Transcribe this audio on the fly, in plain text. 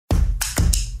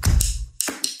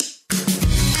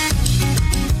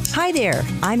Hi there,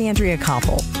 I'm Andrea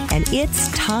Koppel, and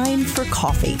it's time for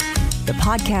Coffee, the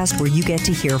podcast where you get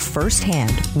to hear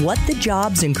firsthand what the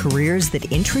jobs and careers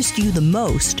that interest you the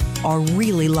most are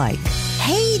really like.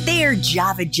 Hey there,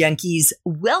 Java junkies.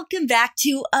 Welcome back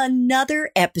to another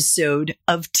episode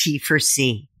of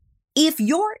T4C. If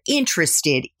you're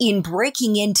interested in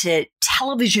breaking into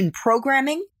television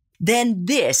programming, then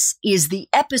this is the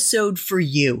episode for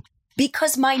you,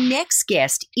 because my next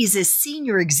guest is a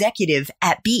senior executive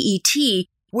at BET,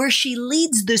 where she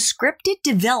leads the scripted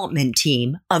development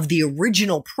team of the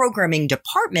original programming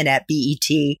department at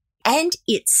BET and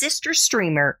its sister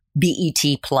streamer, BET+.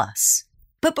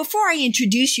 But before I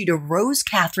introduce you to Rose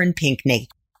Catherine Pinckney,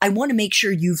 I want to make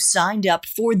sure you've signed up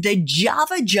for the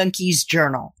Java Junkies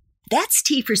Journal. That's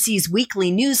T4C's weekly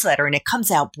newsletter, and it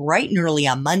comes out bright and early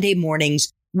on Monday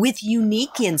mornings with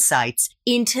unique insights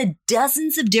into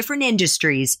dozens of different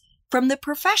industries from the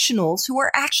professionals who are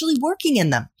actually working in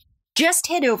them. Just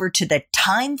head over to the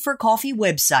Time for Coffee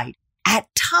website at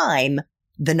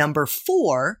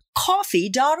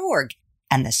time4coffee.org,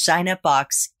 and the sign-up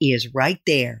box is right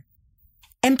there.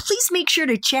 And please make sure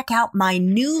to check out my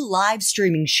new live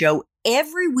streaming show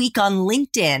every week on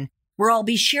LinkedIn, where I'll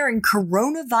be sharing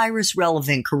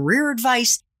coronavirus-relevant career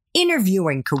advice,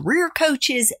 interviewing career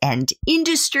coaches and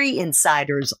industry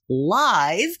insiders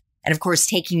live, and of course,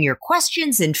 taking your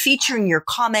questions and featuring your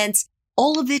comments,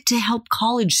 all of it to help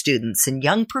college students and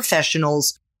young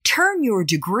professionals turn your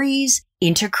degrees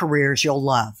into careers you'll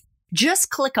love. Just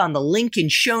click on the link in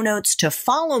show notes to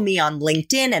follow me on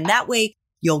LinkedIn, and that way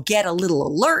you'll get a little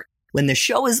alert when the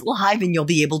show is live and you'll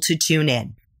be able to tune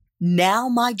in. Now,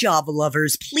 my Java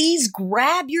lovers, please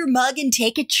grab your mug and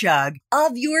take a chug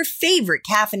of your favorite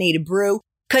caffeinated brew,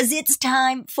 because it's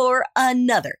time for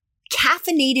another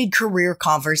caffeinated career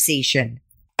conversation.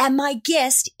 And my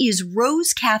guest is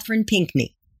Rose Catherine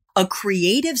Pinckney, a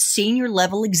creative senior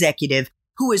level executive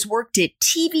who has worked at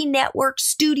TV networks,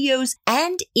 studios,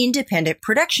 and independent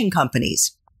production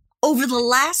companies. Over the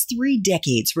last 3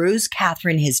 decades, Rose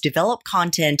Catherine has developed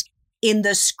content in the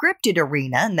scripted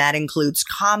arena, and that includes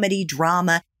comedy,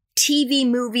 drama, TV,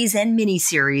 movies, and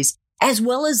miniseries, as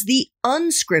well as the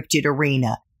unscripted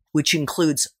arena, which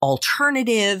includes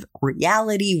alternative,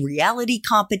 reality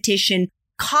competition,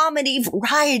 comedy,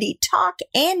 variety, talk,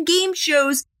 and game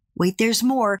shows. Wait, there's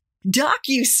more.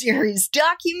 Docuseries,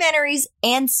 documentaries,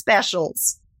 and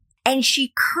specials. And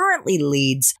she currently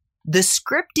leads the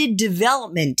scripted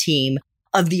development team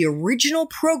of the original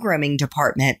programming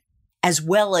department, as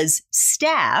well as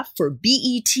staff for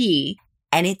BET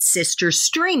and its sister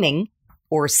streaming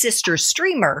or sister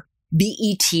streamer,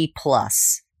 BET+.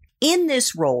 In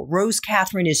this role, Rose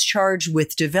Catherine is charged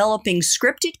with developing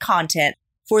scripted content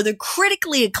for the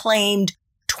critically acclaimed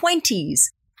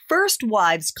 20s, First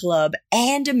Wives Club,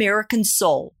 and American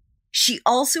Soul. She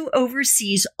also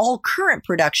oversees all current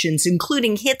productions,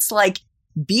 including hits like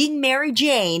Being Mary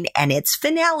Jane and its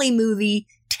finale movie,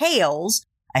 Tales,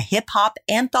 a hip-hop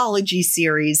anthology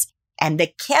series, and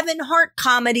the Kevin Hart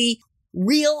comedy,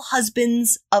 Real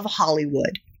Husbands of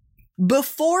Hollywood.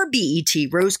 Before BET,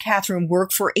 Rose Catherine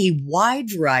worked for a wide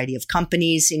variety of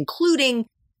companies, including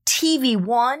TV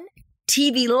One,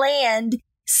 TV Land,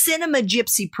 Cinema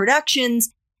Gypsy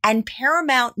Productions, and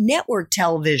Paramount Network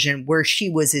Television, where she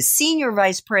was a senior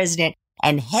vice president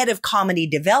and head of comedy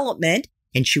development,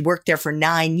 and she worked there for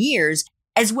 9 years,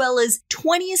 as well as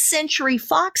 20th Century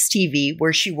Fox TV,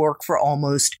 where she worked for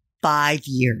almost 5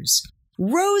 years.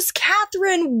 Rose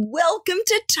Catherine, welcome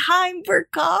to Time for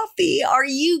Coffee. Are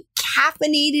you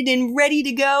caffeinated and ready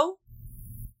to go?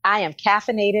 I am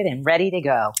caffeinated and ready to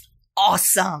go.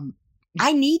 Awesome.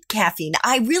 I need caffeine.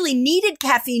 I really needed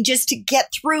caffeine just to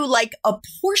get through like a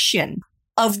portion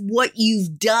of what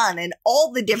you've done and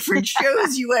all the different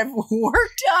shows you have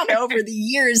worked on over the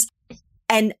years.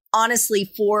 And honestly,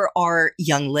 for our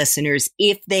young listeners,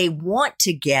 if they want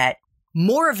to get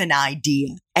more of an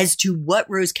idea as to what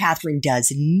Rose Catherine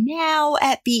does now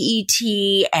at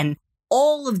BET and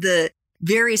all of the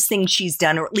various things she's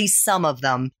done, or at least some of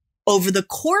them, over the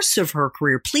course of her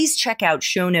career, please check out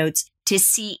show notes to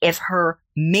see if her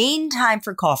main Time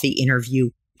for Coffee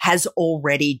interview has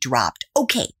already dropped.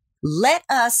 Okay, let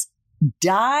us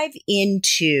dive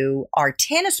into our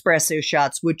 10 espresso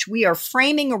shots, which we are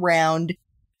framing around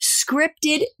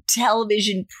scripted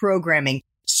television programming.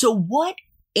 So what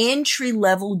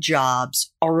entry-level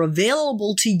jobs are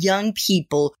available to young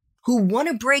people who want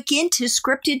to break into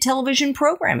scripted television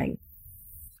programming?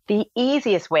 The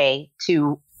easiest way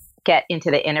to get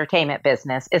into the entertainment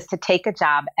business is to take a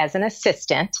job as an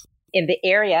assistant in the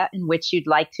area in which you'd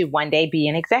like to one day be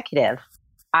an executive.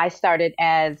 I started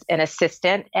as an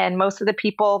assistant, and most of the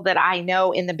people that I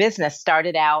know in the business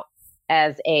started out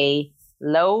as a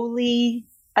lowly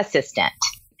assistant.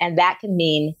 And that can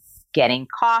mean getting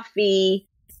coffee,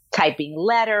 typing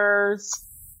letters,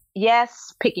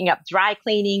 yes, picking up dry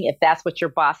cleaning if that's what your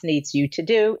boss needs you to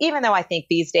do, even though I think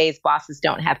these days bosses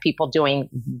don't have people doing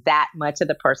that much of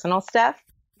the personal stuff.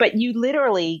 But you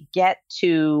literally get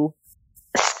to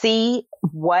see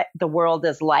what the world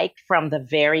is like from the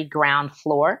very ground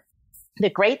floor. The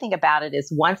great thing about it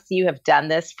is once you have done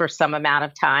this for some amount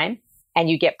of time and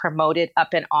you get promoted up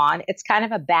and on, it's kind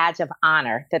of a badge of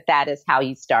honor that that is how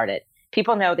you started.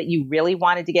 People know that you really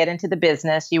wanted to get into the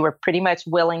business. You were pretty much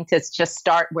willing to just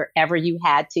start wherever you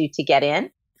had to get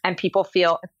in. And people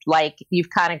feel like you've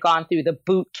kind of gone through the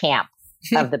boot camp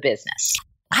of the business.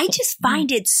 I just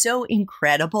find it so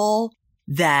incredible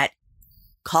that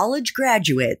college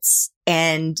graduates,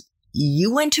 and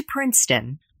you went to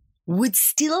Princeton, would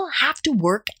still have to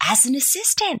work as an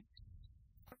assistant.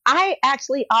 I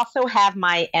actually also have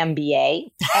my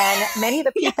MBA, and many of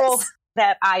the people Yes.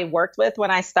 that I worked with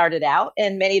when I started out,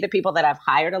 and many of the people that I've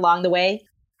hired along the way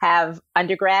have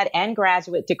undergrad and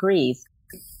graduate degrees.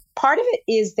 Part of it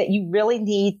is that you really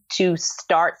need to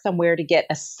start somewhere to get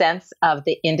a sense of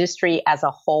the industry as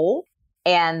a whole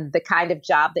and the kind of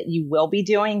job that you will be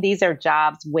doing. These are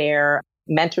jobs where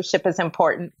mentorship is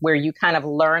important, where you kind of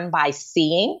learn by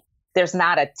seeing. There's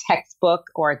not a textbook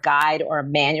or a guide or a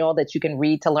manual that you can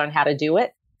read to learn how to do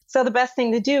it. So the best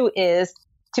thing to do is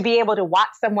to be able to watch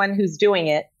someone who's doing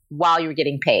it while you're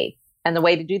getting paid. And the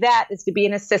way to do that is to be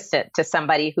an assistant to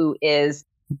somebody who is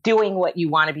doing what you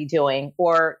want to be doing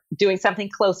or doing something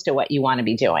close to what you want to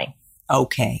be doing.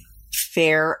 Okay,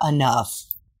 fair enough.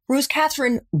 Rose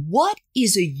Catherine, what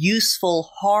is a useful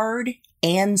hard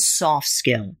and soft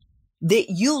skill that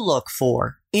you look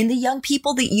for in the young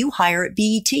people that you hire at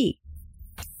BET?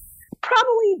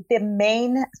 Probably the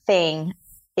main thing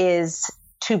is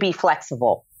to be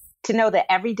flexible, to know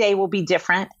that every day will be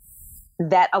different,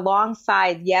 that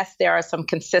alongside, yes, there are some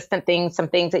consistent things, some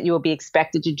things that you will be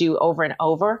expected to do over and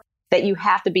over, that you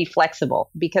have to be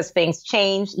flexible because things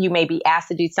change. You may be asked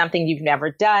to do something you've never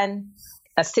done.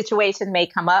 A situation may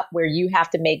come up where you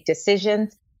have to make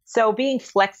decisions. So being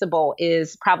flexible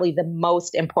is probably the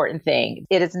most important thing.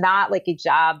 It is not like a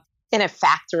job in a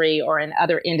factory or in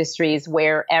other industries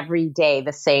where every day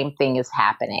the same thing is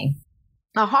happening.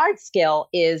 A hard skill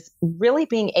is really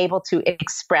being able to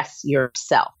express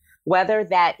yourself, whether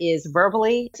that is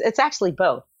verbally, it's actually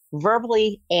both,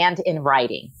 verbally and in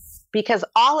writing, because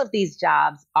all of these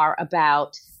jobs are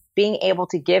about being able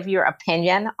to give your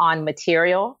opinion on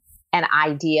material and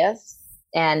ideas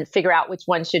and figure out which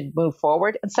one should move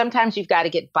forward. And sometimes you've got to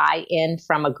get buy-in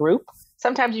from a group.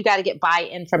 Sometimes you've got to get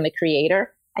buy-in from the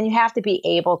creator, and you have to be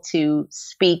able to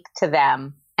speak to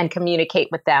them and communicate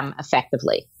with them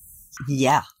effectively.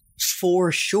 Yeah,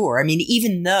 for sure. I mean,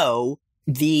 even though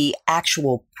the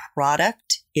actual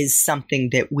product is something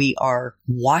that we are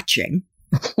watching,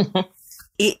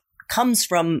 it comes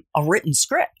from a written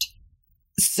script.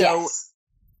 So Yes.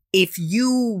 if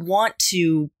you want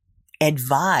to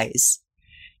advise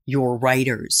your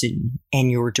writers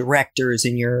and your directors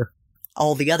and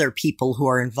all the other people who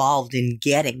are involved in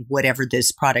getting whatever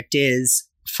this product is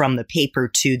from the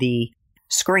paper to the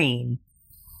screen,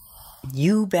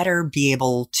 you better be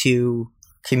able to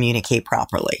communicate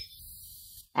properly.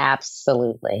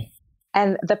 Absolutely.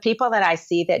 And the people that I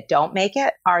see that don't make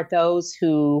it are those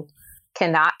who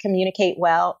cannot communicate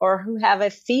well or who have a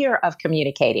fear of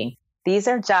communicating. These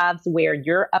are jobs where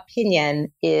your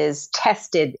opinion is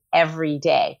tested every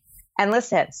day. And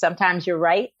listen, sometimes you're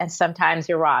right and sometimes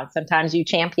you're wrong. Sometimes you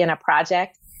champion a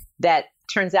project that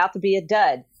turns out to be a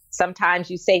dud. Sometimes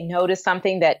you say no to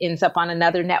something that ends up on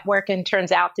another network and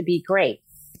turns out to be great.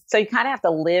 So you kind of have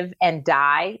to live and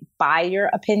die by your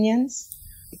opinions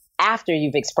after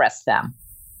you've expressed them.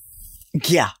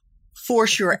 Yeah, for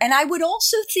sure. And I would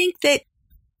also think that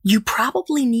you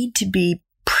probably need to be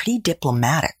pretty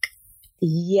diplomatic.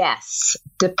 Yes,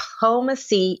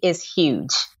 diplomacy is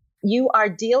huge. You are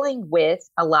dealing with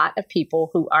a lot of people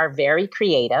who are very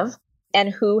creative and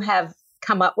who have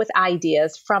come up with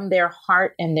ideas from their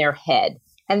heart and their head.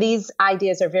 And these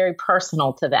ideas are very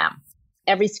personal to them.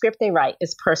 Every script they write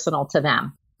is personal to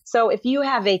them. So if you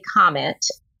have a comment,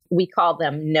 we call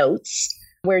them notes,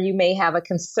 where you may have a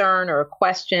concern or a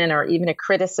question or even a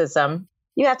criticism,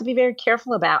 you have to be very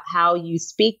careful about how you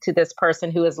speak to this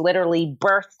person who has literally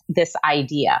birthed this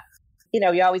idea. You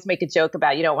know, you always make a joke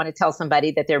about you don't want to tell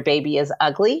somebody that their baby is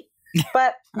ugly.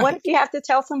 But what if you have to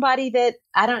tell somebody that,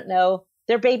 I don't know,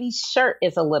 their baby's shirt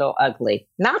is a little ugly.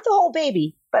 Not the whole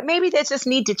baby, but maybe they just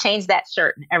need to change that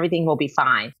shirt and everything will be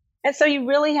fine. And so you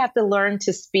really have to learn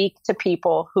to speak to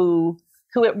people who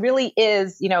it really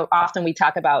is, often we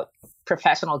talk about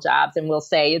professional jobs and we'll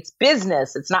say it's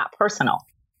business, it's not personal.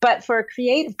 But for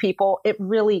creative people, it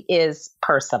really is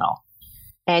personal.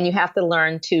 And you have to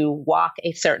learn to walk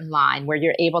a certain line where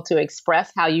you're able to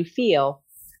express how you feel,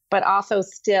 but also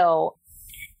still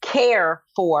care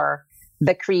for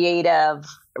the creative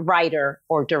writer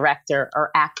or director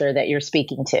or actor that you're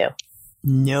speaking to.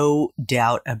 No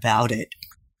doubt about it.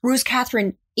 Rose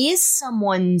Catherine, is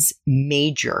someone's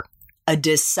major a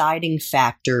deciding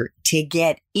factor to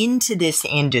get into this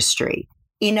industry?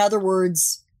 In other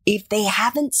words, if they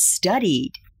haven't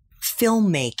studied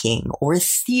filmmaking or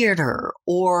theater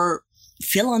or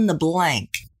fill in the blank,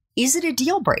 is it a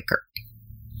deal breaker?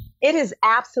 It is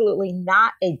absolutely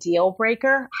not a deal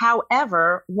breaker.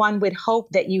 However, one would hope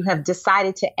that you have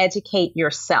decided to educate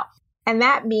yourself. And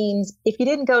that means if you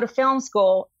didn't go to film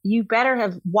school, you better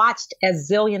have watched a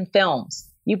zillion films.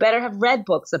 You better have read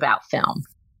books about film.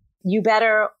 You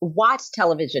better watch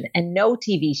television and know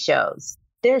TV shows.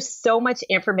 There's so much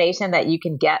information that you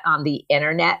can get on the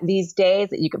internet these days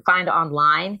that you can find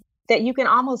online that you can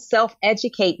almost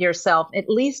self-educate yourself, at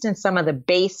least in some of the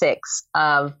basics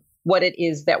of what it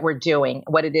is that we're doing,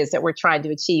 what it is that we're trying to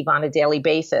achieve on a daily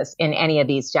basis in any of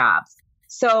these jobs.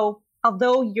 So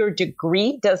although your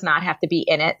degree does not have to be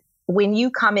in it, when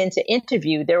you come into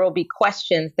interview, there will be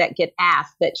questions that get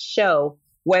asked that show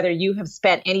whether you have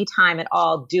spent any time at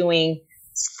all doing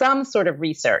some sort of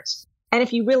research. And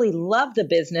if you really love the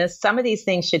business, some of these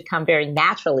things should come very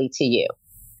naturally to you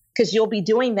because you'll be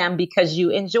doing them because you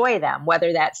enjoy them,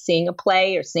 whether that's seeing a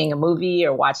play or seeing a movie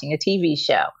or watching a TV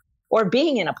show or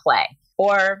being in a play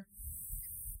or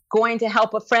going to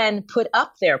help a friend put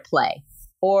up their play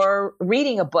or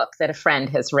reading a book that a friend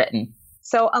has written.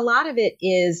 So a lot of it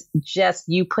is just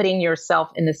you putting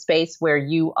yourself in the space where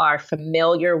you are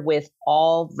familiar with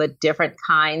all the different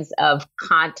kinds of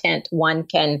content one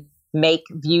can make,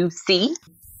 view, see.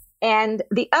 And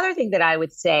the other thing that I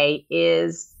would say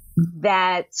is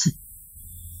that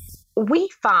we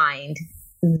find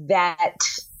that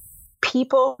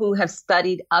people who have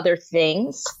studied other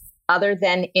things other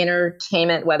than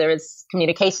entertainment, whether it's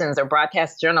communications or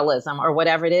broadcast journalism or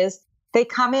whatever it is, they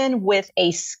come in with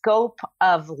a scope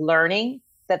of learning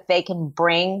that they can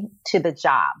bring to the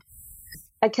job.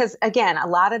 Because again, a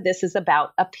lot of this is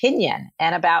about opinion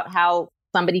and about how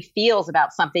somebody feels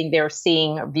about something they're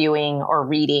seeing, or viewing, or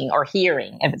reading, or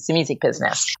hearing, if it's the music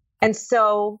business. And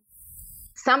so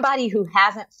somebody who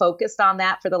hasn't focused on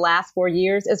that for the last 4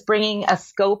 years is bringing a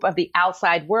scope of the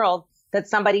outside world that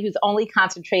somebody who's only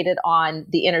concentrated on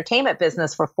the entertainment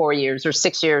business for 4 years or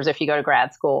 6 years if you go to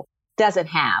grad school doesn't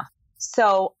have.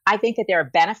 So I think that there are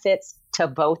benefits to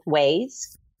both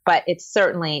ways, but it's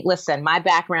certainly, listen, my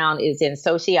background is in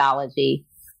sociology,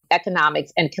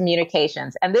 economics, and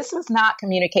communications. And this was not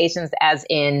communications as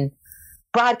in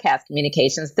broadcast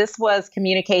communications. This was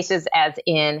communications as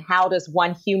in how does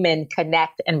one human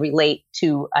connect and relate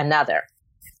to another.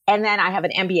 And then I have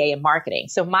an MBA in marketing.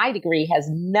 So my degree has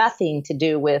nothing to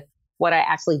do with what I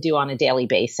actually do on a daily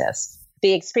basis.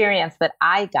 The experience that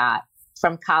I got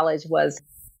from college was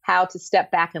how to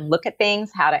step back and look at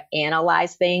things, how to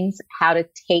analyze things, how to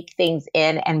take things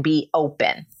in and be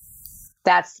open.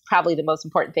 That's probably the most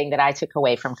important thing that I took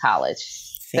away from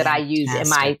college that I use in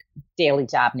my daily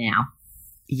job now.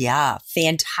 Yeah,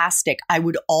 fantastic. I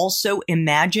would also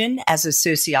imagine as a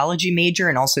sociology major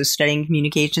and also studying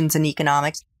communications and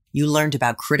economics, you learned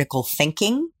about critical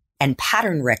thinking and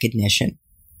pattern recognition.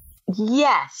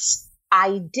 Yes,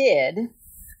 I did.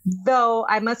 Though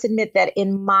I must admit that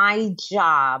in my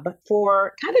job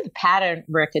for kind of the pattern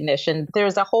recognition,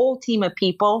 there's a whole team of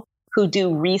people who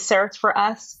do research for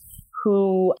us,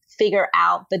 who figure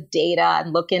out the data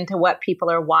and look into what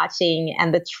people are watching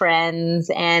and the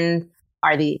trends. And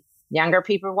are the younger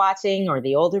people watching or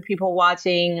the older people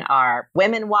watching? Are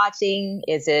women watching?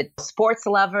 Is it sports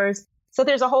lovers? So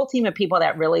there's a whole team of people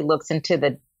that really looks into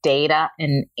the data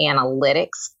and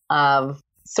analytics of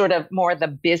sort of more the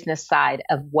business side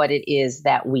of what it is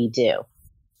that we do.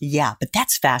 Yeah, but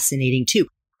that's fascinating too.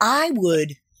 I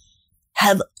would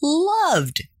have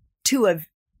loved to have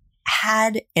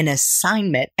had an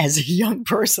assignment as a young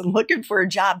person looking for a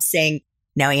job saying,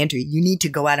 now, Andrea, you need to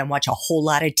go out and watch a whole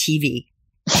lot of TV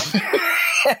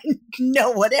and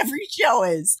know what every show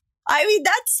is. I mean,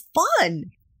 that's fun.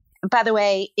 By the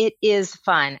way, it is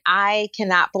fun. I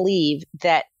cannot believe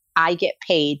that I get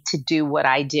paid to do what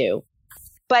I do.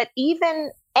 But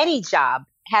even any job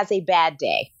has a bad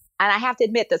day. And I have to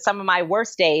admit that some of my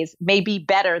worst days may be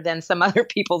better than some other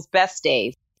people's best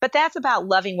days. But that's about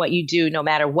loving what you do, no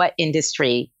matter what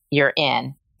industry you're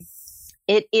in.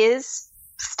 It is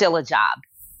still a job.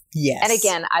 Yes. And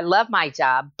again, I love my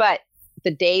job, but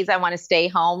the days I want to stay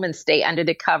home and stay under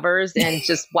the covers and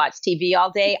just watch TV all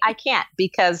day, I can't,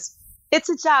 because it's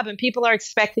a job and people are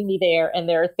expecting me there and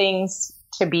there are things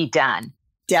to be done.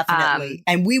 Definitely.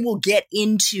 And we will get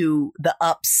into the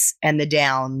ups and the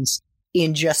downs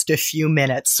in just a few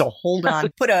minutes. So hold on.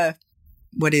 Put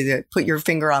your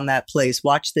finger on that place.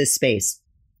 Watch this space.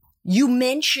 You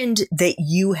mentioned that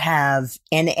you have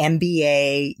an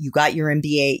MBA. You got your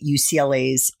MBA at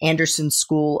UCLA's Anderson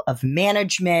School of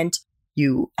Management.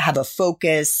 You have a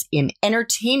focus in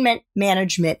entertainment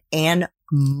management and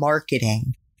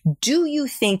marketing. Do you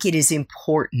think it is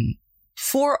important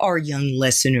for our young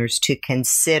listeners to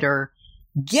consider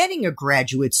getting a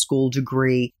graduate school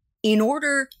degree in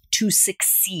order to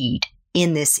succeed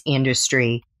in this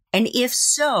industry? And if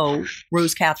so,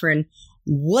 Rose Catherine,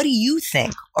 what do you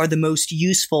think are the most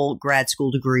useful grad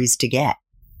school degrees to get?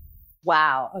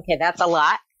 Wow. Okay, that's a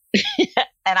lot.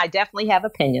 And I definitely have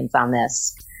opinions on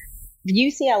this.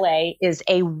 UCLA is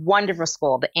a wonderful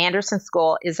school. The Anderson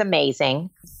School is amazing.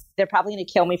 They're probably going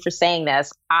to kill me for saying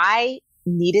this. I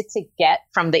needed to get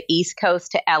from the East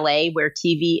Coast to LA where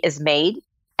TV is made.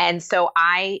 And so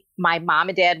my mom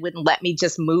and dad wouldn't let me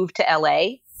just move to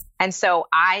LA. And so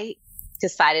I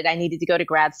decided I needed to go to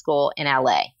grad school in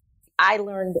LA. I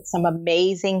learned some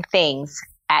amazing things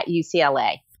at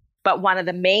UCLA. But one of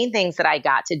the main things that I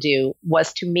got to do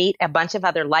was to meet a bunch of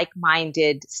other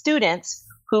like-minded students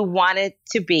who wanted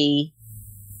to be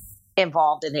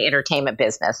involved in the entertainment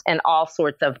business in all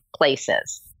sorts of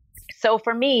places. So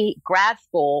for me, grad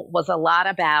school was a lot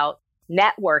about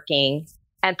networking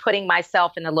and putting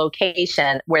myself in a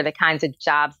location where the kinds of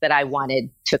jobs that I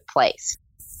wanted took place.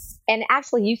 And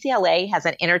actually, UCLA has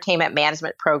an entertainment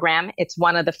management program. It's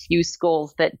one of the few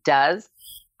schools that does.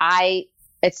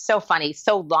 It's so funny.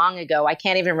 So long ago, I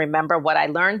can't even remember what I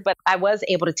learned, but I was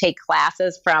able to take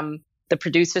classes from the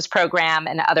producers program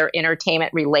and other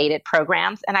entertainment related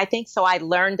programs. And I think so I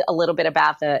learned a little bit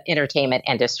about the entertainment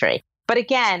industry. But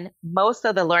again, most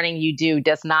of the learning you do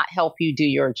does not help you do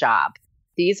your job.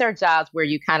 These are jobs where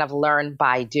you kind of learn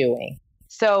by doing.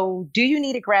 So do you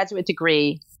need a graduate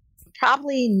degree?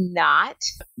 Probably not.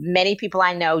 Many people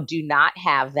I know do not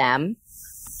have them.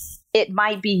 It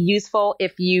might be useful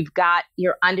if you've got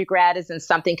your undergrad is in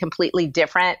something completely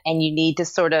different and you need to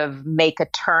sort of make a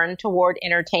turn toward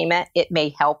entertainment. It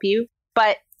may help you.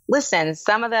 But listen,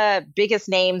 some of the biggest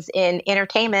names in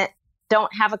entertainment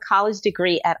don't have a college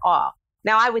degree at all.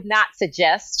 Now, I would not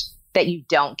suggest that you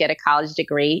don't get a college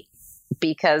degree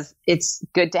because it's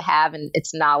good to have and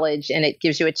it's knowledge and it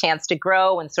gives you a chance to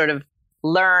grow and sort of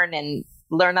learn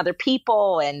other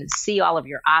people and see all of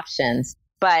your options.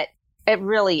 But it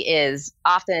really is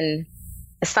often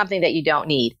something that you don't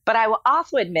need. But I will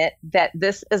also admit that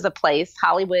this is a place,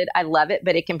 Hollywood, I love it,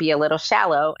 but it can be a little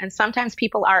shallow. And sometimes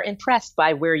people are impressed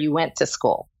by where you went to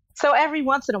school. So every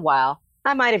once in a while,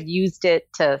 I might have used it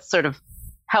to sort of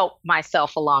help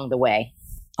myself along the way.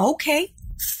 Okay,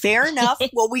 fair enough.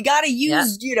 Well, we got to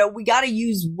use, we got to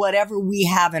use whatever we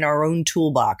have in our own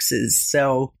toolboxes.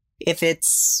 So if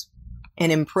it's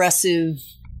an impressive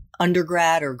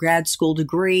undergrad or grad school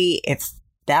degree, if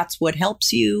that's what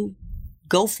helps you,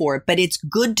 go for it. But it's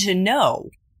good to know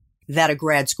that a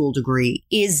grad school degree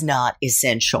is not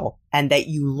essential and that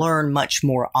you learn much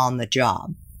more on the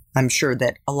job. I'm sure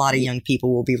that a lot of young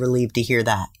people will be relieved to hear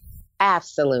that.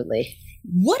 Absolutely.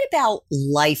 What about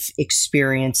life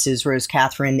experiences, Rose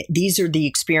Catherine? These are the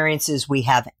experiences we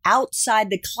have outside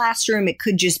the classroom. It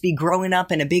could just be growing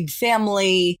up in a big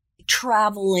family,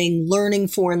 traveling, learning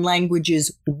foreign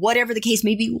languages, whatever the case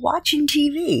may be, watching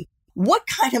TV. What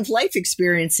kind of life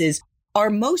experiences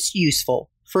are most useful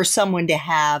for someone to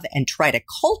have and try to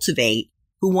cultivate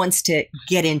who wants to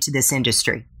get into this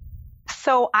industry?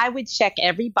 So I would check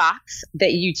every box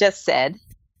that you just said,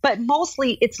 but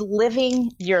mostly it's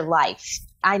living your life.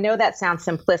 I know that sounds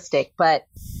simplistic, but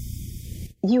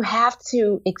you have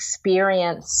to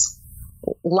experience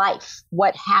life,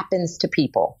 what happens to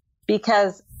people,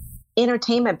 because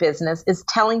entertainment business is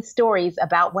telling stories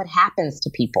about what happens to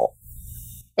people.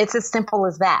 It's as simple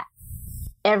as that.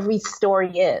 Every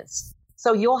story is.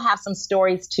 So you'll have some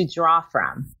stories to draw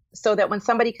from so that when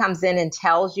somebody comes in and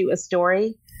tells you a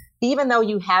story, even though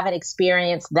you haven't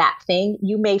experienced that thing,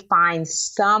 you may find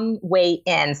some way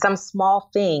in, some small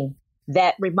thing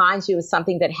that reminds you of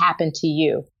something that happened to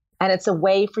you. And it's a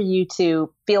way for you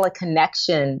to feel a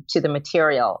connection to the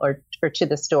material or to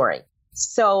the story.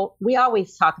 So we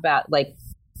always talk about like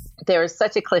there's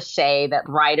such a cliche that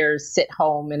writers sit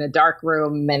home in a dark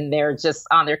room and they're just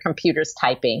on their computers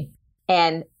typing.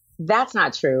 And that's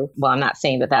not true. Well, I'm not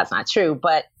saying that that's not true,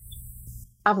 but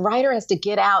a writer has to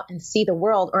get out and see the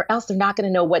world, or else they're not going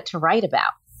to know what to write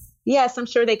about. Yes, I'm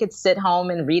sure they could sit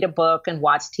home and read a book and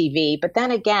watch TV, but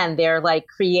then again, they're like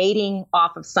creating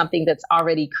off of something that's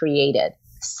already created.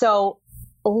 So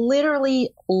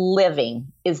literally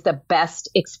living is the best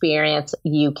experience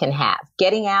you can have.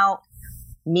 Getting out,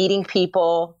 meeting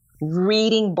people,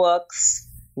 reading books,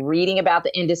 reading about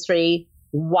the industry,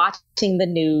 watching the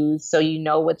news so you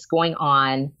know what's going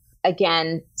on.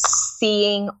 Again,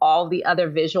 seeing all the other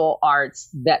visual arts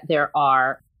that there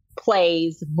are,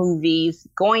 plays, movies,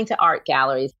 going to art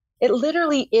galleries. It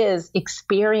literally is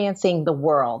experiencing the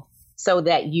world so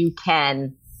that you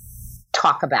can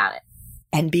talk about it.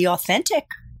 And be authentic,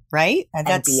 right? And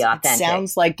be authentic. It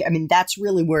sounds like, I mean, that's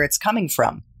really where it's coming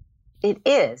from. It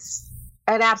is.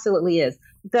 It absolutely is.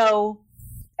 Though,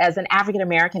 as an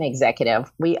African-American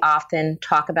executive, we often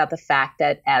talk about the fact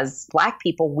that as Black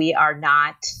people, we are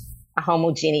not a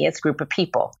homogeneous group of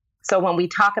people. So when we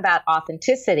talk about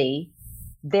authenticity,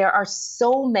 there are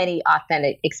so many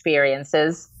authentic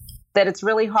experiences that it's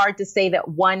really hard to say that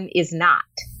one is not.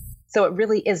 So it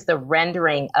really is the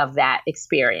rendering of that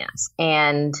experience.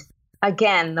 And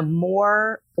again, the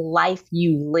more life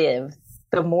you live,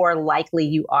 the more likely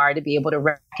you are to be able to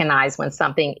recognize when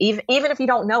something, even if you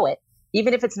don't know it,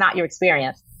 even if it's not your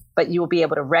experience, but you will be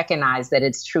able to recognize that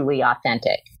it's truly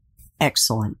authentic.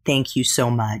 Excellent. Thank you so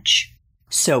much.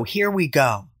 So here we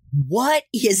go. What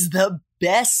is the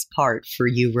best part for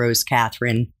you, Rose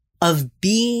Catherine, of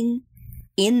being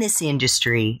in this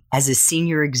industry as a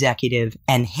senior executive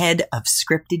and head of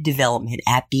scripted development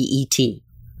at BET?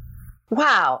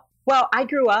 Wow. Well, I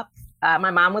grew up,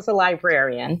 my mom was a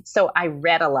librarian, so I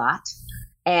read a lot.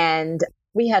 And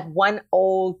we had one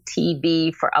old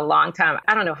TV for a long time.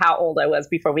 I don't know how old I was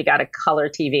before we got a color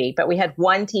TV, but we had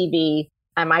one TV.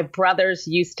 And my brothers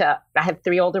I have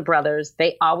 3 older brothers.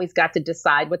 They always got to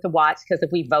decide what to watch because if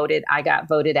we voted, I got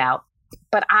voted out.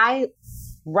 But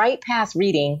right past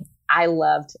reading, I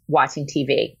loved watching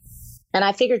TV. And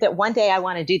I figured that one day I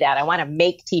want to do that. I want to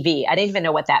make TV. I didn't even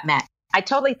know what that meant. I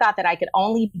totally thought that I could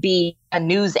only be a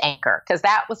news anchor because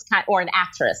that was or an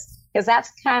actress, because that's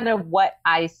kind of what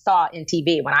I saw in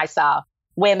TV. When I saw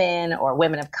women or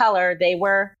women of color, they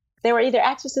were either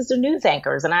actresses or news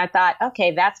anchors. And I thought,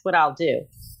 okay, that's what I'll do.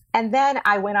 And then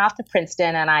I went off to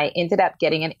Princeton and I ended up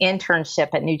getting an internship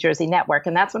at New Jersey Network.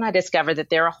 And that's when I discovered that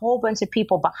there are a whole bunch of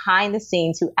people behind the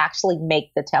scenes who actually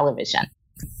make the television.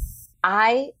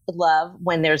 I love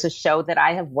when there's a show that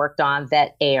I have worked on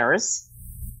that airs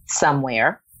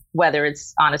somewhere, whether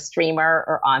it's on a streamer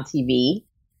or on TV,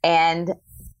 and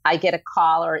I get a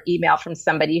call or email from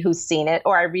somebody who's seen it,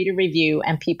 or I read a review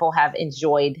and people have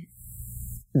enjoyed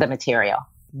the material.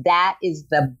 That is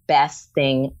the best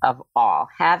thing of all,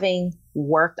 having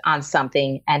worked on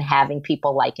something and having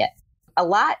people like it. A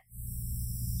lot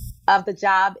of the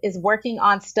job is working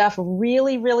on stuff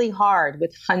really, really hard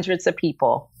with hundreds of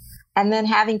people and then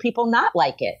having people not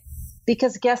like it.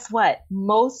 Because guess what?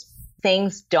 Most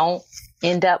things don't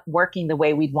end up working the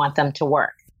way we'd want them to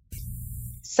work.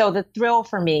 So the thrill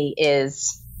for me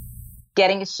is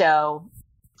getting a show,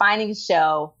 finding a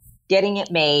show, getting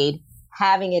it made,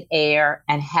 having it air,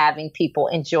 and having people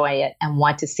enjoy it and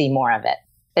want to see more of it.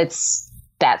 It's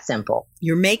that simple.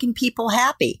 You're making people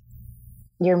happy.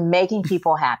 You're making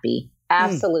people happy.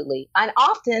 Absolutely. And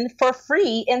often for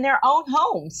free in their own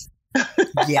homes.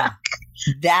 Yeah.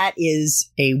 That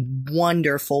is a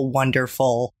wonderful,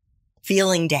 wonderful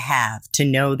feeling to have, to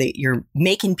know that you're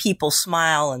making people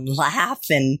smile and laugh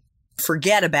and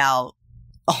forget about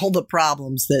all the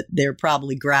problems that they're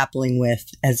probably grappling with,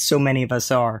 as so many of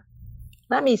us are.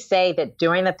 Let me say that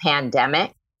during the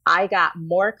pandemic, I got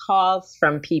more calls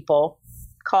from people,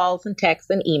 calls and texts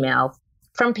and emails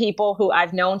from people who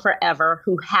I've known forever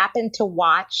who happened to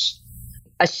watch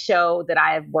a show that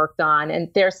I have worked on. And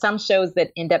there are some shows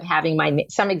that end up having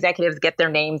some executives get their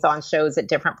names on shows at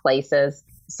different places.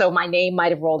 So my name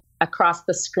might have rolled across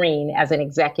the screen as an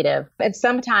executive. And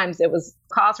sometimes it was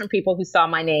calls from people who saw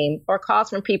my name or calls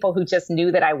from people who just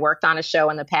knew that I worked on a show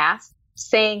in the past,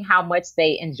 saying how much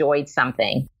they enjoyed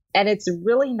something. And it's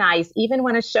really nice, even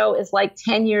when a show is like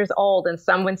 10 years old and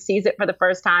someone sees it for the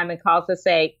first time and calls to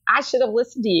say, I should have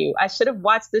listened to you. I should have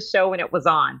watched this show when it was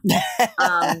on.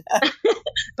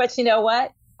 But you know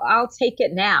what? I'll take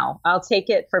it now. I'll take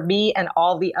it for me and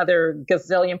all the other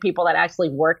gazillion people that actually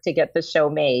work to get the show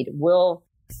made.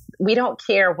 We don't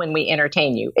care when we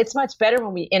entertain you. It's much better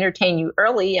when we entertain you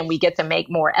early and we get to make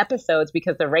more episodes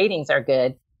because the ratings are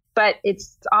good. But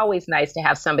it's always nice to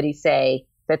have somebody say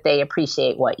that they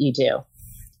appreciate what you do.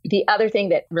 The other thing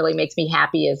that really makes me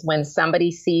happy is when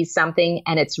somebody sees something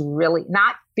and it's really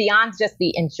not beyond just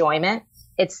the enjoyment.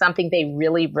 It's something they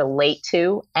really relate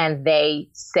to, and they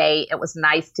say it was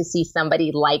nice to see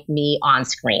somebody like me on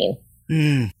screen.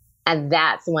 And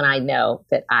that's when I know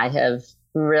that I have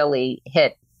really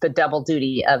hit the double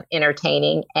duty of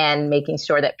entertaining and making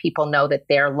sure that people know that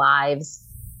their lives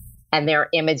and their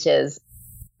images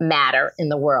matter in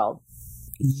the world.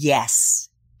 Yes,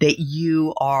 that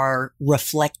you are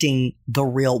reflecting the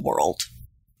real world.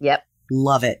 Yep.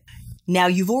 Love it. Now,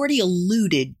 you've already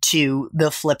alluded to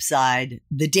the flip side,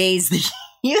 the days that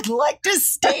you'd like to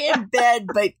stay in bed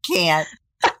but can't.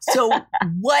 So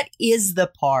what is the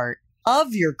part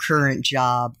of your current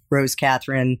job, Rose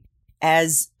Catherine,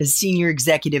 as a senior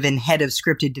executive and head of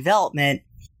scripted development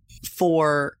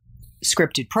for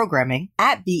scripted programming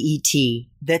at BET,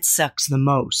 that sucks the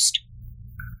most?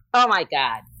 Oh, my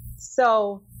God.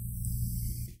 So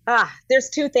there's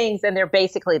two things, and they're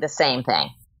basically the same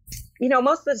thing. You know,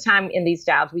 most of the time in these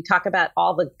jobs, we talk about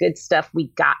all the good stuff we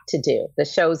got to do, the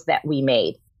shows that we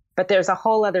made. But there's a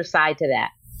whole other side to that,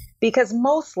 because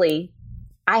mostly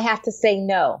I have to say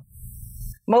no.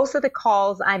 Most of the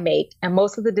calls I make and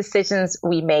most of the decisions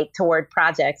we make toward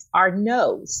projects are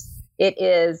no's. It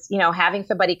is, you know, having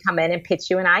somebody come in and pitch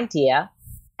you an idea,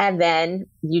 and then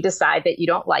you decide that you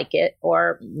don't like it,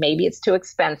 or maybe it's too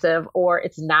expensive, or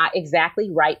it's not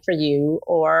exactly right for you,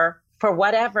 or for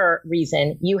whatever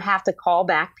reason, you have to call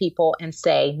back people and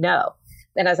say no.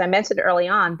 And as I mentioned early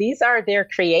on, these are their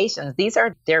creations. These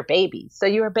are their babies. So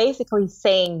you are basically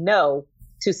saying no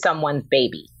to someone's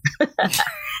baby.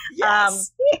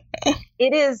 Yes.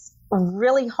 It is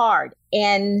really hard.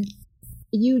 And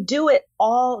you do it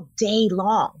all day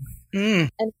long.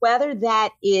 And whether that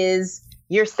is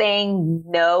you're saying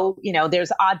no, you know,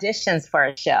 there's auditions for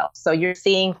a show. So you're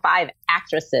seeing 5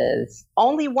 actresses.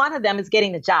 Only one of them is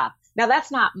getting the job. Now,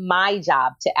 that's not my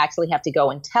job to actually have to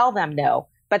go and tell them no,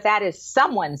 but that is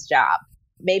someone's job.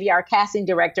 Maybe our casting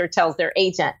director tells their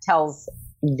agent, tells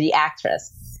the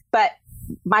actress. But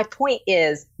my point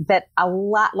is that a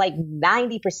lot, like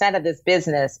 90% of this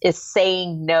business is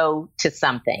saying no to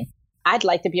something. I'd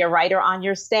like to be a writer on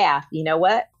your staff. You know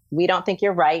what? We don't think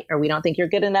you're right, or we don't think you're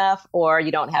good enough, or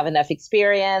you don't have enough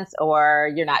experience,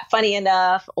 or you're not funny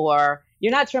enough, or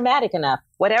you're not dramatic enough.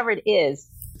 Whatever it is,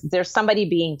 there's somebody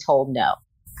being told no.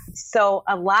 So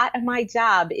a lot of my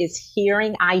job is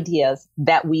hearing ideas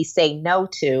that we say no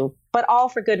to, but all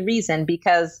for good reason,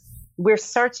 because we're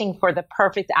searching for the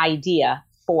perfect idea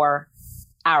for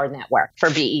our network, for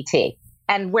BET.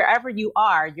 And wherever you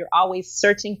are, you're always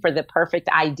searching for the perfect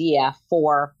idea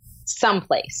for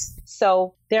someplace.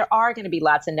 So there are going to be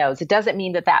lots of no's. It doesn't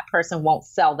mean that that person won't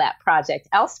sell that project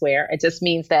elsewhere. It just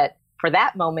means that for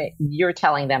that moment, you're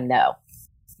telling them no.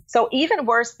 So even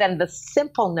worse than the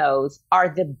simple no's are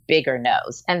the bigger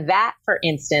no's. And that, for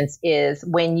instance, is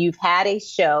when you've had a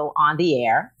show on the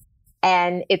air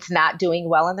and it's not doing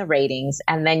well in the ratings,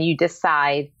 and then you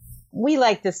decide, we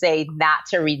like to say, not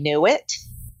to renew it,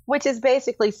 which is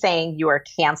basically saying you are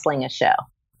canceling a show,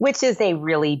 which is a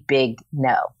really big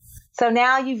no. So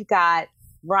now you've got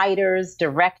writers,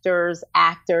 directors,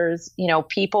 actors, you know,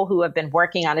 people who have been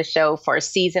working on a show for a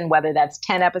season, whether that's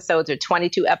 10 episodes or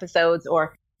 22 episodes,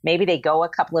 or maybe they go a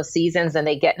couple of seasons and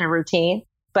they get in a routine.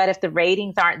 But if the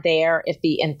ratings aren't there, if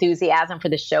the enthusiasm for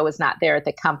the show is not there at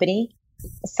the company,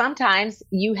 sometimes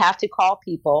you have to call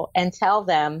people and tell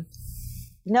them,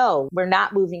 no, we're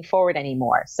not moving forward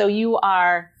anymore. So you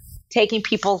are taking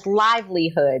people's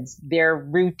livelihoods, their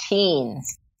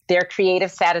routines, their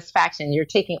creative satisfaction. You're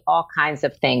taking all kinds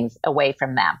of things away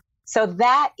from them. So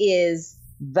that is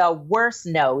the worst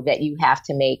no that you have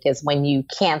to make, is when you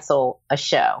cancel a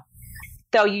show.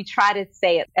 So you try to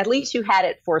say it, at least you had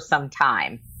it for some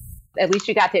time. At least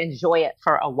you got to enjoy it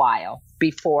for a while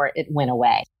before it went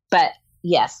away. But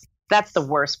yes, that's the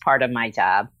worst part of my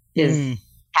job, is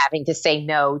having to say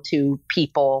no to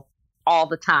people all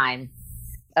the time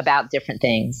about different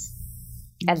things.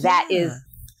 And that is,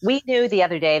 we knew the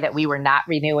other day that we were not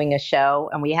renewing a show,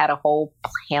 and we had a whole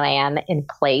plan in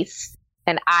place.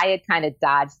 And I had kind of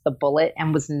dodged the bullet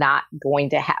and was not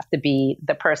going to have to be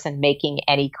the person making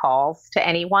any calls to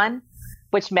anyone,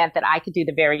 which meant that I could do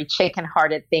the very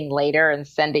chicken-hearted thing later and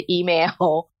send an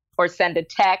email or send a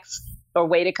text or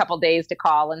wait a couple days to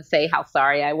call and say how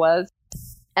sorry I was.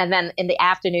 And then in the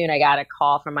afternoon, I got a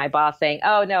call from my boss saying,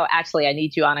 oh, no, actually, I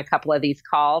need you on a couple of these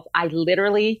calls. I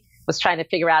literally was trying to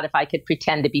figure out if I could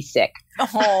pretend to be sick.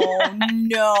 Oh,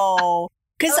 no.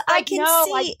 Because I can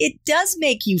see it does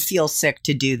make you feel sick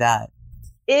to do that.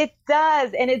 It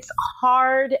does. And it's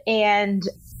hard and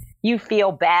you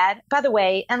feel bad. By the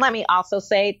way, and let me also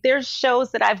say, there's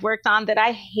shows that I've worked on that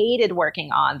I hated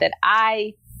working on, that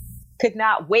I could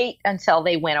not wait until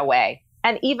they went away.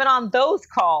 And even on those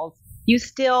calls, you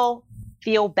still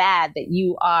feel bad that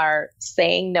you are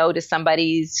saying no to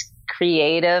somebody's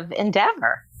creative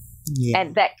endeavor. Yeah.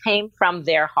 And that came from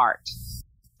their heart.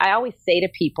 I always say to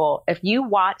people, if you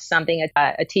watch something,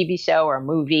 a TV show or a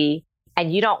movie,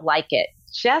 and you don't like it,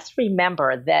 just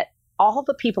remember that all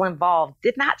the people involved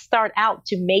did not start out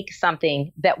to make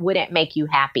something that wouldn't make you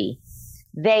happy.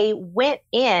 They went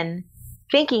in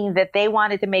thinking that they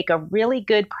wanted to make a really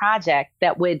good project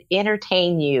that would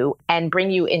entertain you and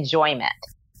bring you enjoyment.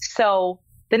 So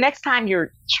the next time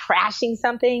you're trashing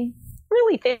something,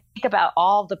 really think about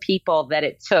all the people that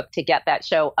it took to get that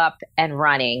show up and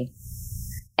running.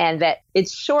 And that it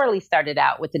surely started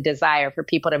out with the desire for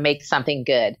people to make something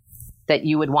good that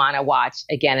you would want to watch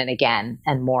again and again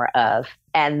and more of.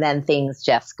 And then things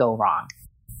just go wrong.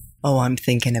 Oh, I'm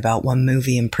thinking about one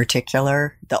movie in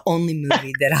particular, the only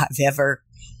movie that I've ever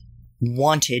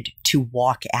wanted to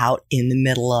walk out in the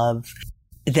middle of,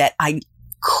 that I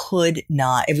could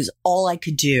not. It was all I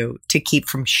could do to keep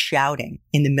from shouting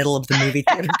in the middle of the movie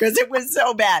theater because it was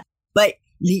so bad. But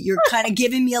you're kind of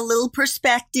giving me a little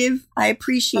perspective. I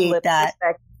appreciate that.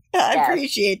 I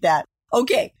appreciate that.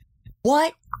 Okay.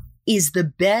 What is the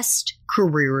best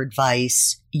career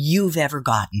advice you've ever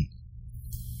gotten?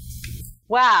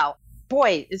 Wow.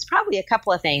 Boy, it's probably a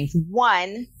couple of things.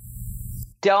 One,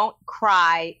 don't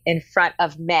cry in front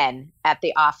of men at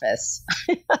the office.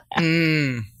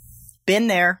 Been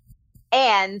there.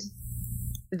 And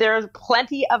there's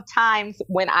plenty of times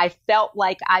when I felt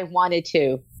like I wanted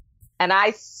to, and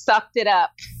I sucked it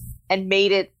up and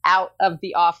made it out of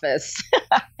the office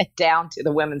down to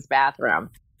the women's bathroom.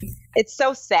 It's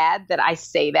so sad that I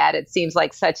say that. It seems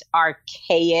like such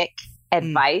archaic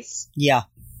advice. Yeah.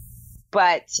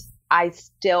 But I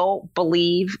still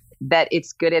believe that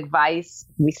it's good advice.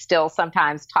 We still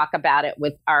sometimes talk about it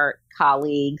with our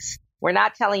colleagues. We're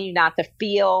not telling you not to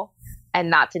feel and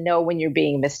not to know when you're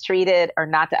being mistreated or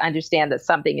not to understand that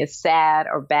something is sad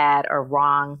or bad or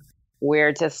wrong.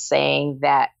 We're just saying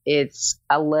that it's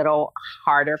a little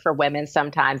harder for women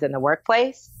sometimes in the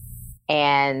workplace.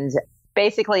 And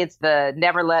basically, it's the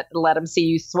never let them see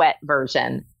you sweat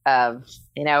version of,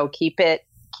 keep it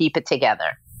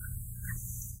together.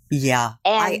 Yeah.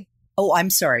 And I'm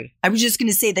sorry. I was just going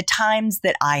to say the times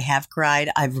that I have cried,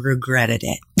 I've regretted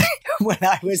it. When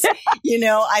I was,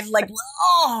 I've like,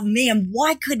 oh man,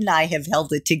 why couldn't I have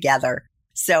held it together?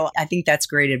 So I think that's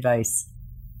great advice.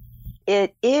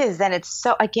 It is. And it's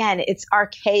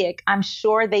archaic. I'm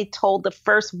sure they told the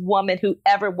first woman who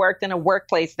ever worked in a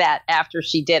workplace that after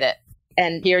she did it.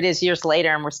 And here it is years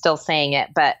later and we're still saying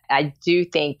it. But I do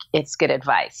think it's good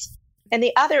advice. And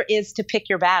the other is to pick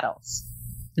your battles.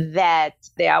 That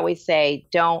they always say,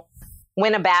 don't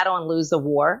win a battle and lose a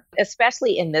war,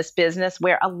 especially in this business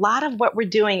where a lot of what we're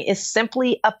doing is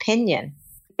simply opinion.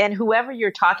 And whoever you're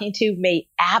talking to may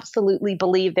absolutely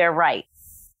believe they're right.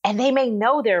 And they may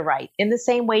know they're right in the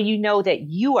same way you know that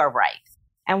you are right.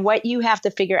 And what you have to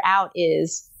figure out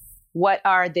is what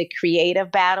are the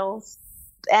creative battles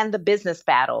and the business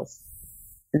battles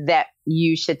that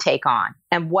you should take on,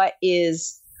 and what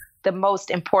is the most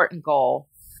important goal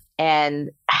and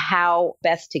how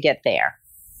best to get there.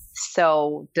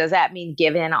 So does that mean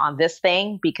give in on this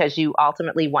thing because you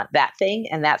ultimately want that thing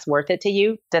and that's worth it to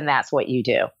you? Then that's what you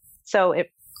do. So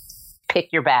pick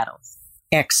your battles.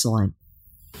 Excellent.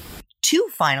 2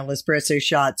 final espresso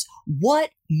shots. What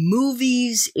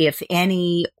movies, if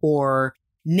any, or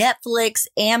Netflix,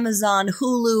 Amazon,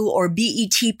 Hulu, or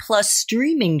BET Plus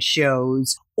streaming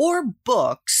shows or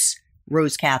books,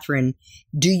 Rose Catherine,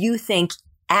 do you think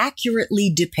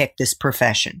accurately depict this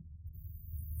profession?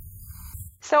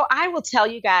 So I will tell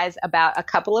you guys about a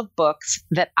couple of books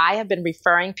that I have been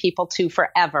referring people to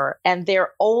forever, and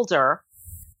they're older,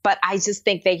 but I just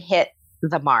think they hit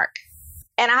the mark.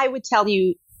 And I would tell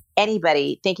you,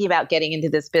 anybody thinking about getting into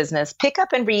this business, pick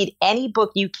up and read any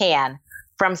book you can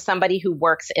from somebody who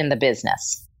works in the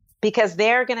business, because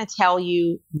they're going to tell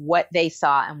you what they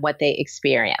saw and what they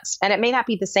experienced. And it may not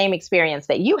be the same experience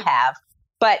that you have,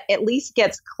 but at least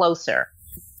gets closer.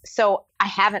 So I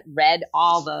haven't read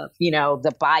all the,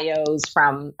 the bios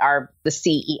from the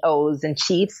CEOs and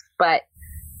chiefs, but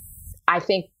I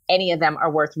think any of them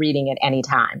are worth reading at any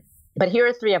time. But here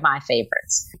are 3 of my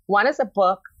favorites. One is a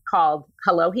book called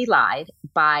Hello, He Lied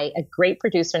by a great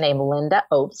producer named Linda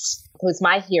Opes, who's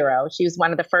my hero. She was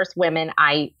one of the first women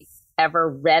I ever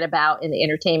read about in the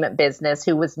entertainment business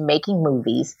who was making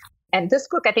movies. And this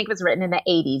book, I think, was written in the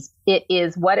 80s. It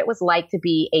is what it was like to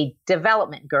be a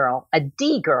development girl, a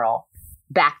D girl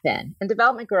back then. And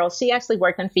development girl, she actually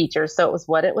worked on features. So it was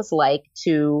what it was like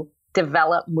to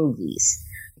develop movies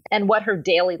and what her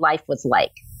daily life was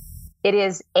like. It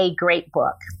is a great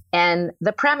book. And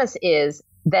the premise is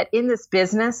that in this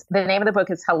business, the name of the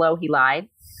book is Hello, He Lied.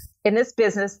 In this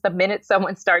business, the minute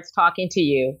someone starts talking to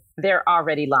you, they're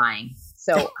already lying.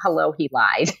 So, hello, he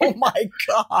lied. Oh my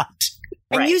God.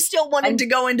 And Right. you still wanted to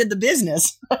go into the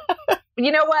business.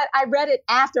 You know what? I read it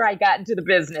after I got into the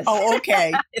business. Oh,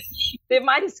 okay. It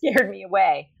might have scared me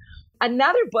away.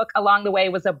 Another book along the way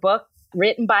was a book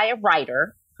written by a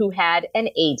writer who had an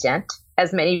agent,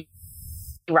 as many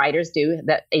writers do,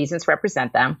 that agents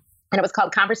represent them. And it was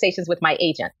called Conversations with My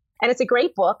Agent. And it's a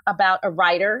great book about a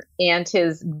writer and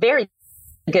his very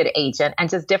good agent and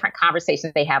just different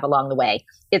conversations they have along the way.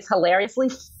 It's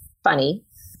hilariously funny.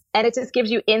 And it just gives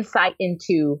you insight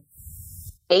into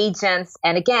agents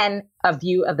and, again, a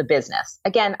view of the business.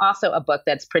 Again, also a book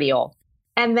that's pretty old.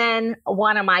 And then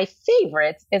one of my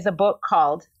favorites is a book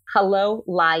called Hello,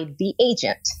 Lied the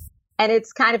Agent. And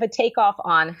it's kind of a takeoff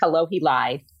on Hello, He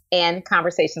Lied and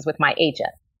Conversations with My Agent.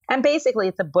 And basically,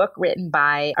 it's a book written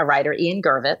by a writer, Ian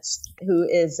Gervitz, who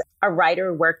is a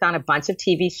writer who worked on a bunch of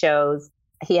TV shows.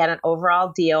 He had an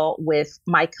overall deal with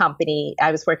my company.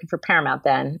 I was working for Paramount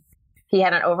then. He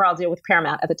had an overall deal with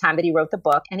Paramount at the time that he wrote the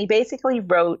book. And he basically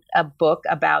wrote a book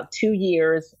about 2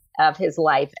 years of his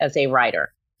life as a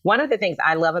writer. One of the things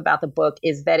I love about the book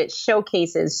is that it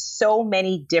showcases so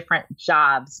many different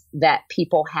jobs that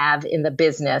people have in the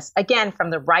business, again, from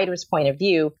the writer's point of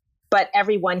view, but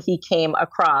everyone he came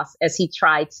across as he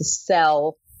tried to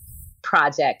sell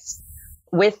projects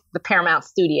with the Paramount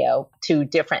studio to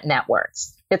different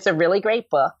networks. It's a really great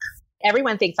book.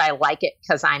 Everyone thinks I like it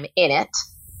because I'm in it.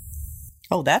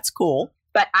 Oh, that's cool.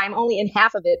 But I'm only in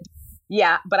half of it.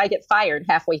 Yeah, but I get fired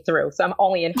halfway through, so I'm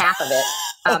only in half of it.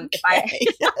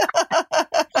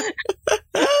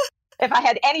 If I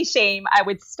had any shame, I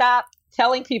would stop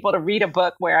telling people to read a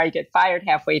book where I get fired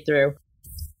halfway through.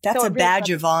 That's a badge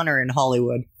of honor in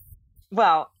Hollywood.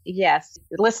 Well, yes.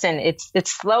 Listen, it's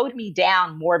slowed me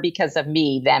down more because of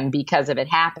me than because of it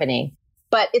happening.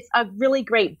 But it's a really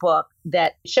great book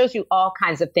that shows you all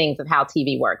kinds of things of how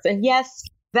TV works. And yes,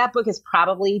 that book is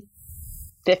probably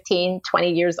 15,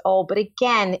 20 years old. But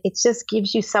again, it just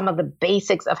gives you some of the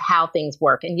basics of how things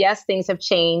work. And yes, things have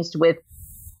changed with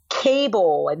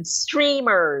cable and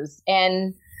streamers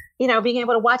and, you know, being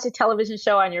able to watch a television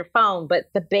show on your phone. But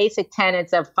the basic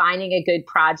tenets of finding a good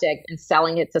project and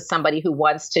selling it to somebody who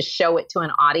wants to show it to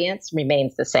an audience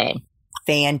remains the same.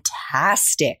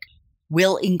 Fantastic.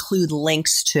 We'll include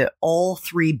links to all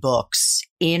 3 books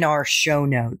in our show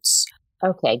notes.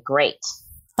 Okay, great.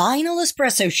 Final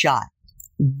espresso shot.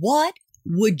 What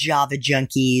would Java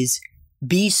junkies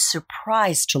be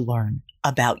surprised to learn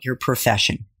about your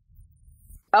profession?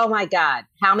 Oh my God,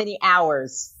 how many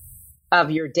hours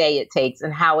of your day it takes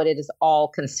and how it is all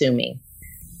consuming.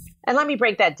 And let me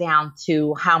break that down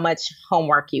to how much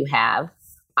homework you have.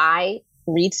 I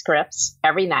read scripts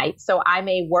every night, so I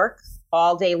may work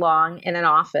all day long in an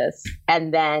office.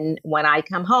 And then when I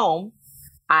come home,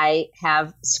 I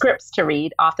have scripts to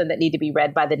read, often that need to be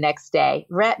read by the next day.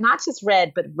 Not just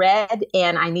read, but read,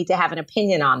 and I need to have an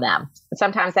opinion on them. And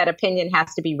sometimes that opinion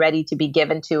has to be ready to be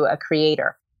given to a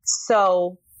creator.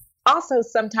 So also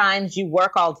sometimes you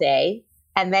work all day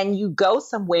and then you go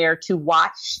somewhere to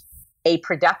watch a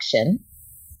production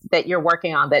that you're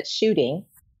working on that's shooting.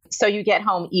 So you get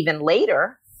home even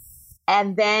later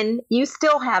and then you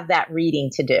still have that reading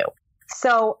to do.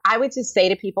 So I would just say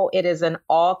to people, it is an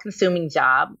all-consuming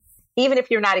job. Even if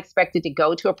you're not expected to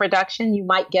go to a production, you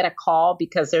might get a call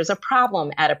because there's a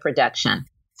problem at a production.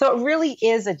 So it really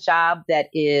is a job that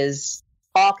is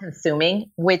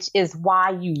all-consuming, which is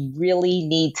why you really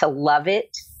need to love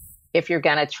it if you're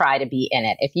going to try to be in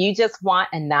it. If you just want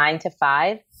a 9 to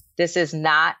 5, this is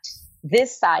not,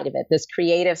 this side of it, this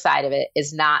creative side of it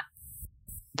is not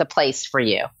the place for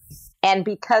you. And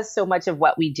because so much of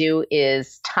what we do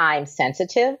is time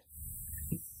sensitive,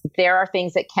 there are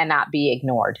things that cannot be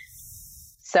ignored.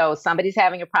 So somebody's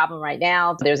having a problem right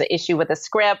now. There's an issue with a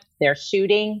script. They're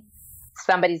shooting.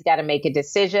 Somebody's got to make a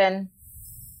decision.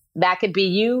 That could be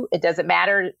you. It doesn't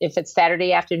matter if it's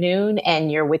Saturday afternoon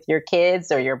and you're with your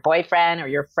kids or your boyfriend or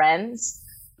your friends.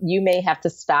 You may have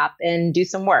to stop and do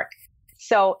some work.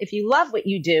 So if you love what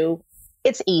you do,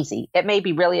 it's easy. It may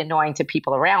be really annoying to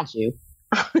people around you.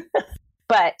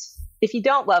 But if you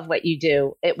don't love what you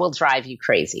do, it will drive you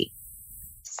crazy.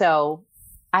 So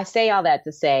I say all that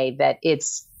to say that it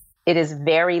is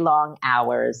very long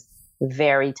hours,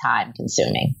 very time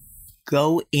consuming.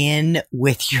 go in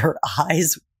with your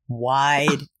eyes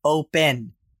wide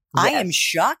open. Yes. I am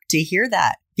shocked to hear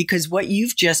that, because what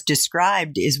you've just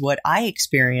described is what I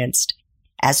experienced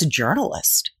as a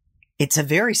journalist. It's a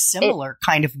very similar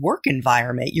kind of work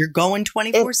environment. You're going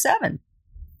 24/7.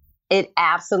 It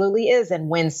absolutely is. And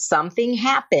when something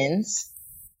happens,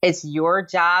 it's your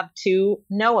job to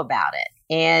know about it.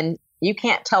 And you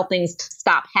can't tell things to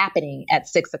stop happening at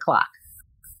 6 o'clock.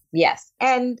 Yes.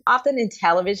 And often in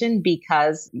television,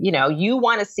 because, you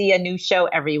want to see a new show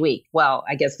every week. Well,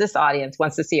 I guess this audience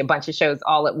wants to see a bunch of shows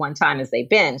all at one time as they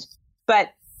binge. But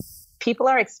people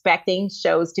are expecting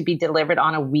shows to be delivered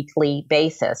on a weekly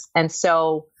basis. And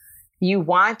so you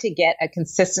want to get a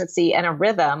consistency and a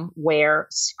rhythm where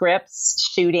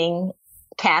scripts, shooting,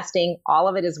 casting, all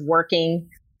of it is working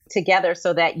together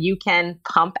so that you can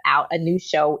pump out a new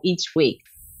show each week.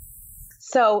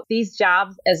 So these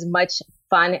jobs, as much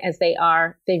fun as they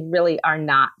really are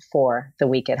not for the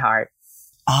weak at heart.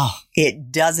 Oh,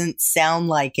 it doesn't sound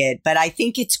like it, but I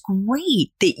think it's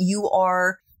great that you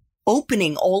are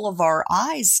opening all of our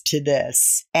eyes to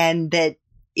this, and that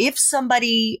if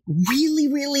somebody really,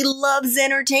 really loves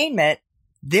entertainment,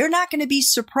 they're not going to be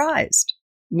surprised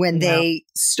when they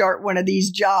start one of these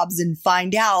jobs and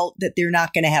find out that they're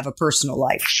not going to have a personal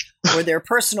life, or their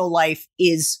personal life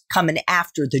is coming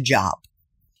after the job.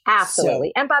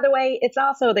 Absolutely. And by the way, it's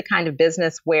also the kind of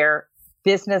business where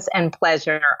business and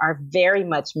pleasure are very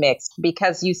much mixed,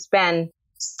 because you spend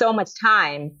so much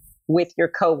time with your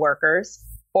coworkers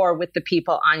or with the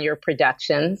people on your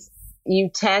productions.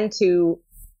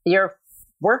 Your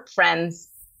work friends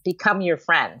become your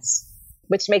friends,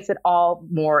 which makes it all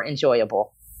more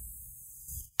enjoyable.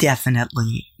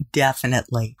 Definitely.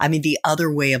 I mean, the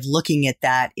other way of looking at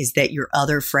that is that your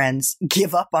other friends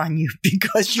give up on you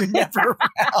because you're never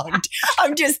around.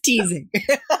 I'm just teasing.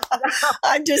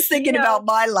 I'm just thinking about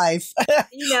my life.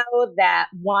 That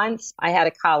once I had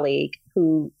a colleague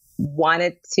who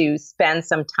wanted to spend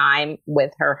some time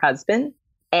with her husband,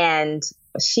 and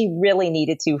she really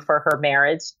needed to for her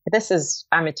marriage.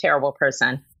 I'm a terrible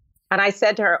person. And I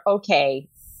said to her, okay,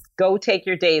 go take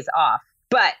your days off,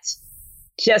 but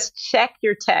just check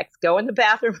your text. Go in the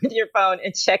bathroom with your phone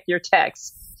and check your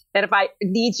text. And if I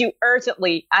need you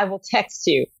urgently, I will text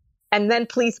you. And then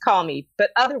please call me. But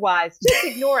otherwise, just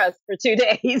ignore us for 2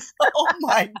 days. Oh,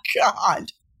 my God.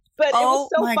 But it was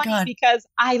so funny because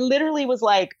I literally was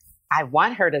like, I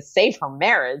want her to save her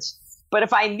marriage. But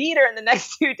if I need her in the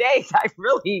next 2 days, I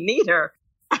really need her.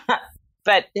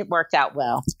 But it worked out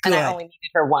well. Good. And I only needed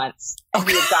her once. And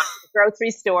we had gone to the grocery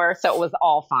store, so it was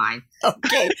all fine.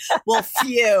 Okay. Well,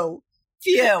 phew.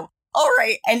 All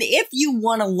right. And if you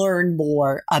want to learn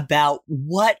more about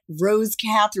what Rose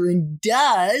Catherine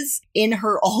does in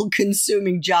her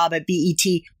all-consuming job at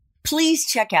BET, please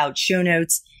check out show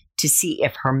notes to see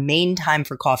if her main Time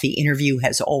for Coffee interview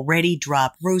has already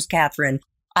dropped. Rose Catherine,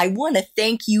 I want to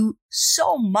thank you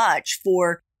so much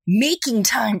for making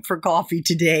time for coffee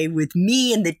today with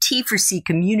me and the T4C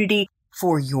community,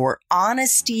 for your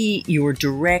honesty, your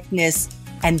directness,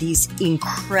 and these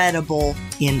incredible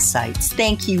insights.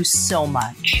 Thank you so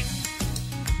much.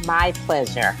 My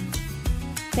pleasure.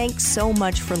 Thanks so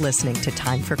much for listening to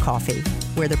Time for Coffee,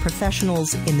 where the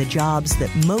professionals in the jobs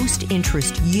that most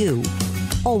interest you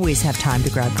always have time to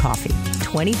grab coffee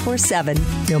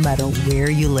 24/7, no matter where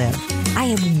you live. I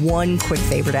have one quick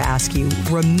favor to ask you.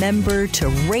 Remember to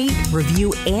rate,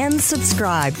 review, and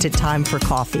subscribe to Time for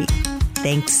Coffee.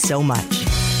 Thanks so much.